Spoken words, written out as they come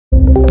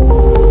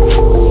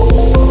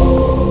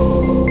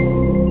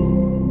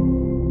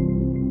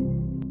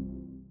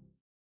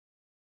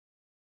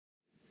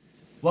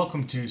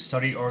Welcome to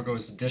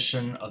StudyOrgo's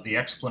edition of the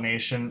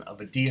explanation of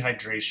a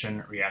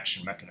dehydration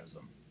reaction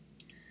mechanism.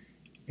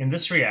 In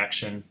this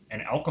reaction,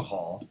 an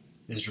alcohol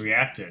is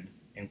reacted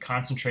in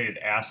concentrated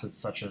acids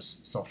such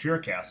as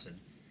sulfuric acid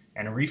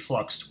and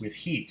refluxed with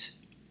heat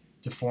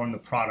to form the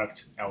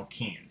product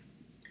alkene.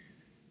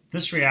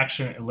 This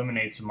reaction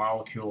eliminates a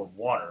molecule of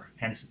water,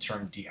 hence the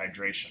term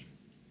dehydration.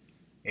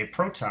 A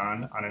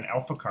proton on an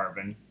alpha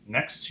carbon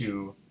next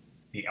to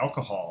the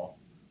alcohol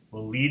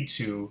will lead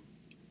to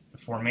the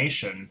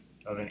formation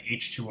of an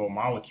H2O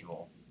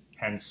molecule,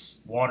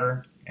 hence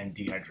water and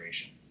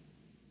dehydration.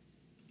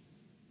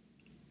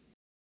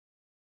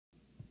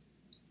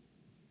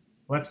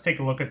 Let's take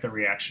a look at the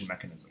reaction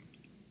mechanism.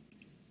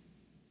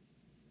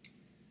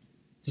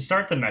 To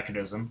start the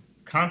mechanism,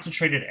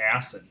 concentrated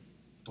acid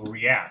will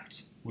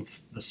react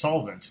with the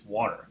solvent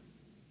water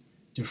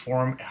to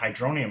form a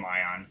hydronium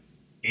ion,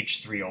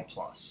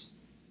 H3O+.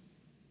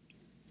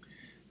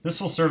 This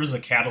will serve as a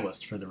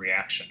catalyst for the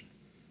reaction.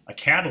 A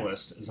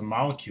catalyst is a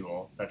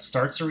molecule that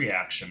starts a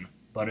reaction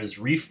but is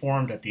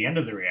reformed at the end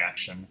of the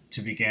reaction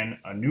to begin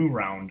a new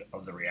round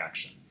of the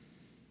reaction,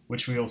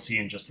 which we will see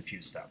in just a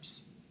few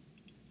steps.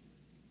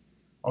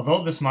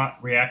 Although this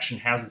reaction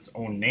has its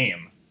own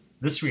name,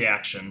 this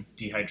reaction,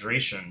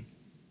 dehydration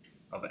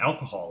of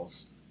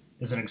alcohols,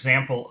 is an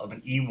example of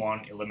an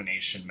E1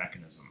 elimination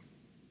mechanism.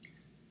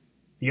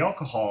 The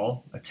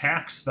alcohol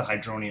attacks the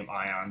hydronium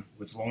ion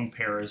with lone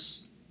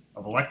pairs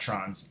of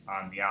electrons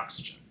on the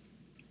oxygen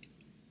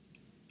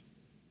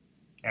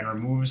and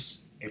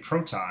removes a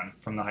proton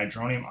from the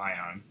hydronium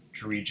ion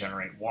to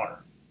regenerate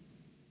water.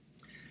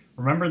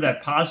 Remember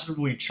that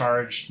positively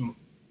charged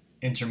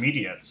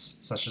intermediates,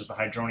 such as the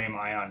hydronium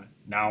ion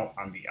now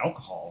on the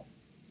alcohol,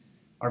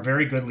 are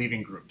very good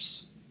leaving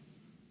groups.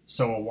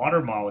 So a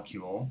water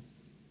molecule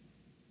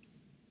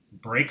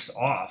breaks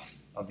off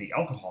of the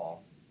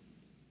alcohol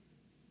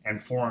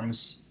and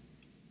forms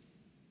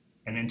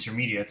an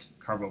intermediate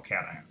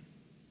carbocation.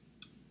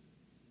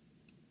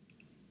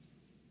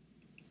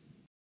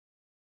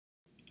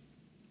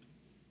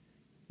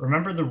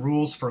 Remember the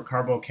rules for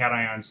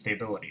carbocation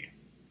stability.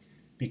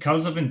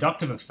 Because of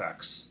inductive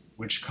effects,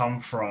 which come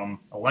from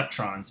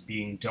electrons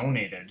being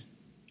donated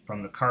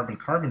from the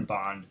carbon-carbon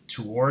bond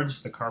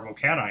towards the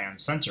carbocation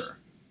center,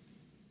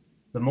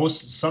 the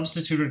most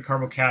substituted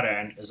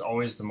carbocation is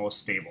always the most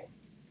stable.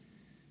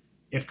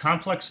 If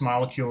complex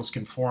molecules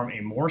can form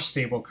a more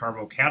stable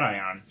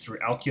carbocation through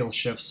alkyl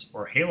shifts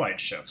or halide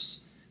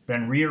shifts,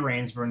 then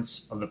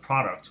rearrangements of the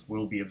product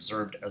will be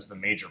observed as the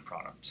major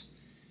product.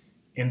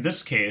 In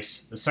this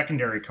case, the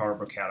secondary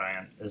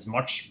carbocation is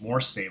much more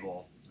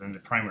stable than the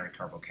primary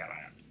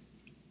carbocation.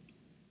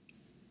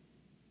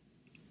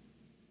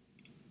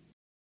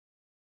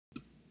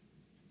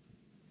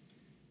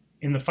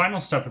 In the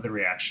final step of the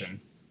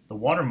reaction, the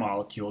water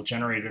molecule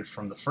generated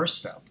from the first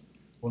step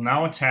will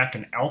now attack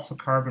an alpha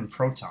carbon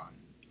proton.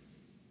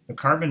 The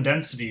carbon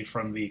density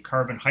from the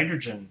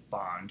carbon-hydrogen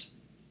bond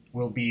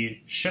will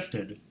be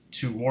shifted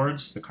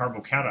towards the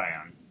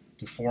carbocation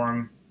to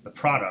form the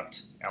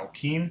product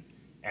alkene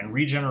and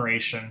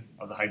regeneration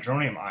of the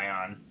hydronium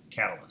ion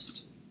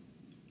catalyst.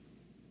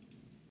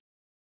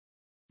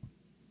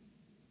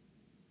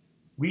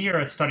 We here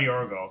at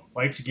StudyOrgo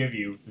like to give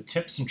you the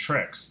tips and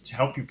tricks to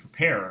help you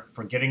prepare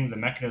for getting the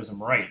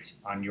mechanism right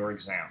on your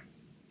exam.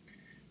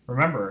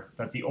 Remember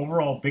that the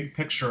overall big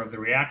picture of the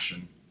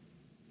reaction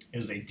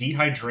is a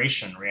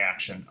dehydration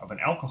reaction of an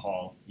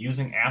alcohol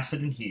using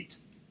acid and heat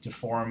to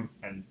form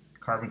a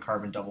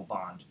carbon-carbon double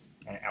bond,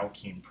 an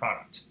alkene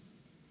product.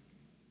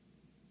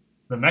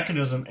 The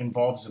mechanism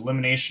involves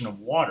elimination of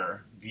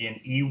water via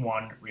an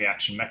E1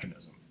 reaction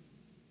mechanism.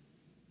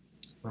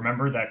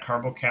 Remember that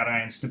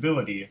carbocation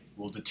stability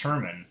will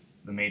determine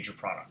the major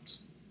product.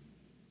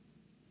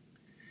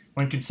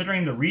 When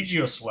considering the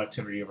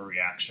regioselectivity of a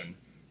reaction,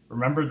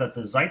 remember that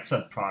the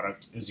Zaitsev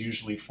product is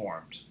usually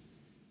formed,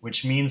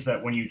 which means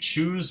that when you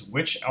choose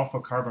which alpha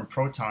carbon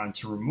proton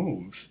to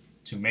remove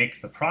to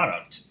make the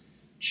product,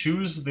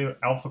 choose the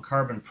alpha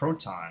carbon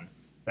proton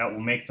that will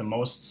make the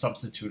most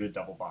substituted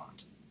double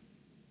bond.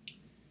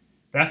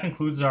 That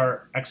concludes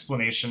our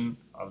explanation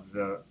of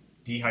the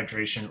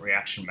dehydration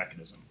reaction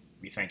mechanism.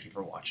 We thank you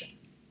for watching.